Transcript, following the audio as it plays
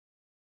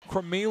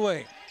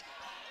Cremele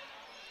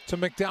to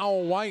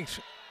McDowell White.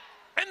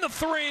 And the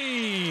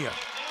three!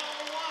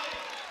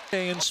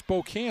 In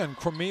Spokane,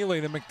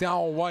 Cremele to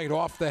McDowell White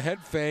off the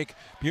head fake.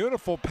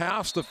 Beautiful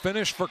pass to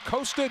finish for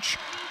Kostic,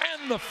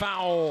 and the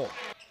foul.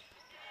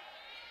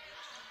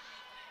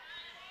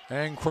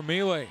 And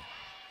Cremele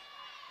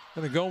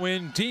going to go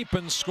in deep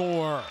and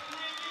score.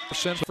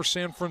 For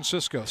San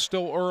Francisco,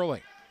 still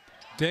early.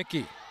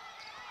 Dickey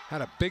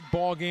had a big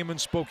ball game in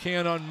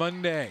Spokane on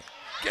Monday.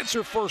 Gets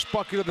her first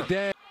bucket of the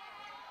day.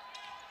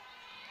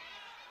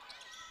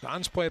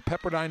 Dons play at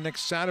Pepperdine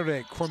next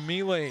Saturday.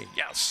 Cremele,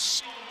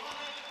 yes.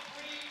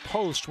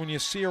 Post when you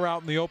see her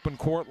out in the open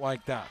court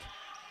like that.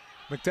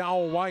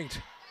 McDowell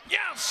White,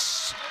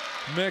 yes!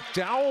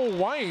 McDowell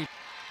White.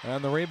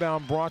 And the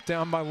rebound brought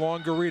down by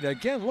Longarita.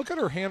 Again, look at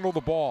her handle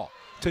the ball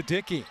to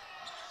Dickey.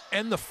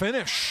 And the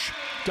finish.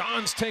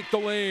 Dons take the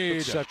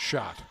lead. Set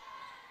shot.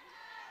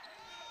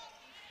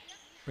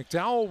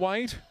 McDowell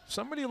White,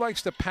 somebody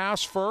likes to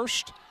pass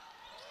first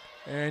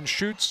and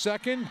shoot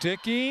second.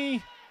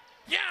 Dickey,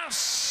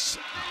 yes!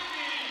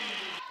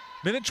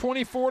 Minute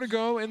 24 to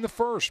go in the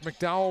first.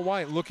 McDowell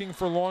White looking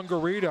for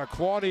Longarita.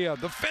 Claudia,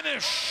 the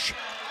finish.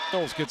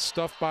 Gets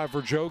stuffed by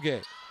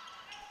Verjogate.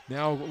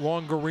 Now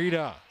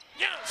Longarita,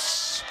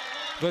 yes!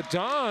 The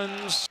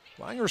Dons.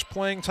 Langer's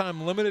playing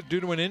time limited due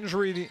to an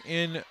injury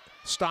in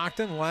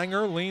Stockton.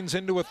 Langer leans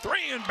into a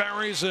three and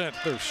buries it.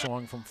 Their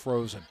song from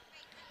Frozen.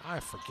 I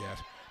forget.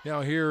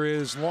 Now here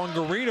is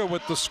Longarita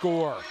with the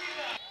score.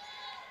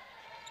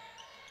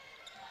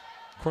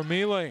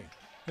 Cremele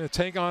going to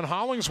take on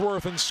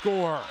Hollingsworth and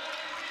score.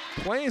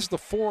 Plays the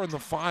 4 and the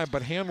 5,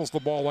 but handles the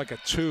ball like a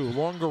 2.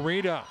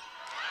 Longarita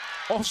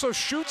also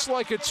shoots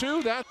like a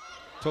 2. That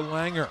to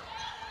Langer.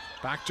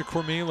 Back to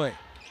Cremele.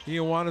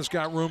 Ioana's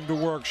got room to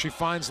work. She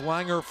finds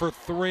Langer for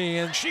 3,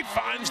 and she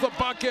finds the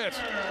bucket.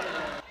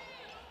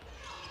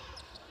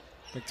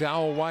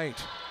 McDowell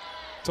White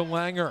to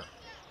Langer.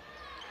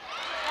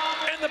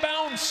 And the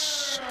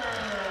bounce.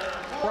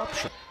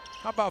 Corruption.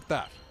 How about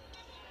that?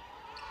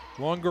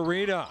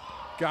 Longarita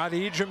got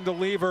Ejim to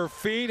leave her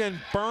feet and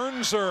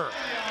burns her.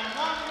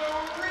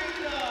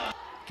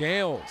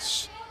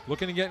 Gales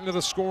looking to get into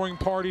the scoring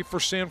party for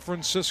San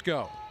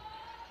Francisco.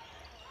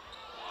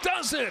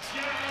 Does it!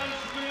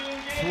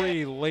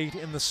 3 late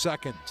in the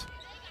second.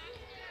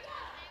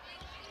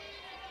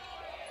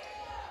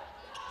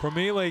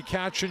 Cremele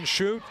catch and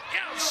shoot.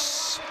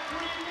 Yes!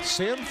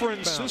 San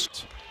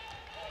Francisco.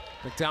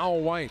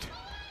 McDowell White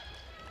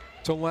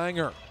to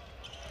Langer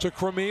to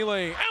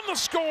Cremele and the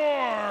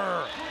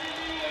score!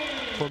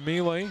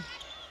 Cremele,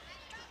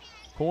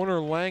 corner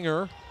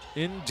Langer,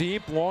 in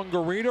deep,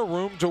 Longarita,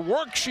 room to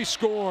work, she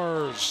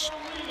scores!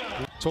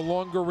 To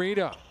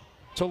Longarita,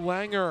 to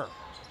Langer.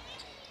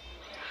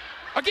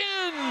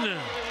 Again!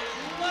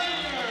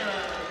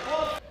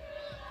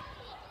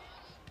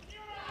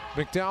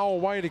 McDowell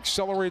White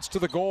accelerates to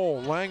the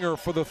goal. Langer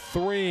for the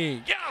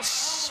 3.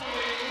 Yes!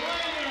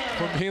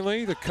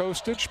 Cremele, the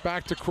Kostic,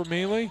 back to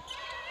Cremele.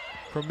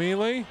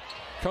 Cremele,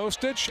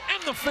 Kostic,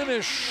 and the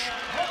finish.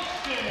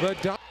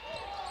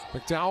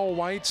 McDowell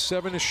White,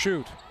 7 to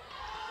shoot.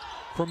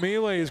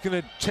 Cremele is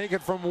going to take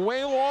it from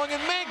way long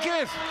and make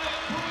it.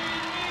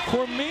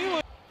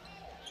 Cremele.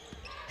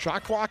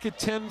 Shot clock at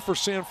 10 for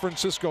San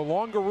Francisco.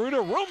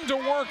 Longarita, room to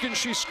work, and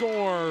she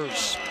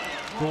scores.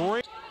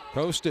 Great.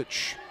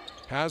 Kostic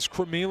has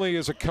Cremele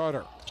as a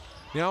cutter.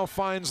 Now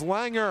finds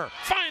Langer,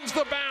 finds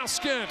the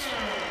basket.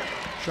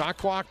 Shot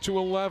clock to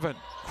 11.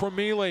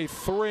 Cremele,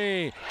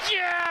 3.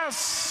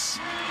 Yes!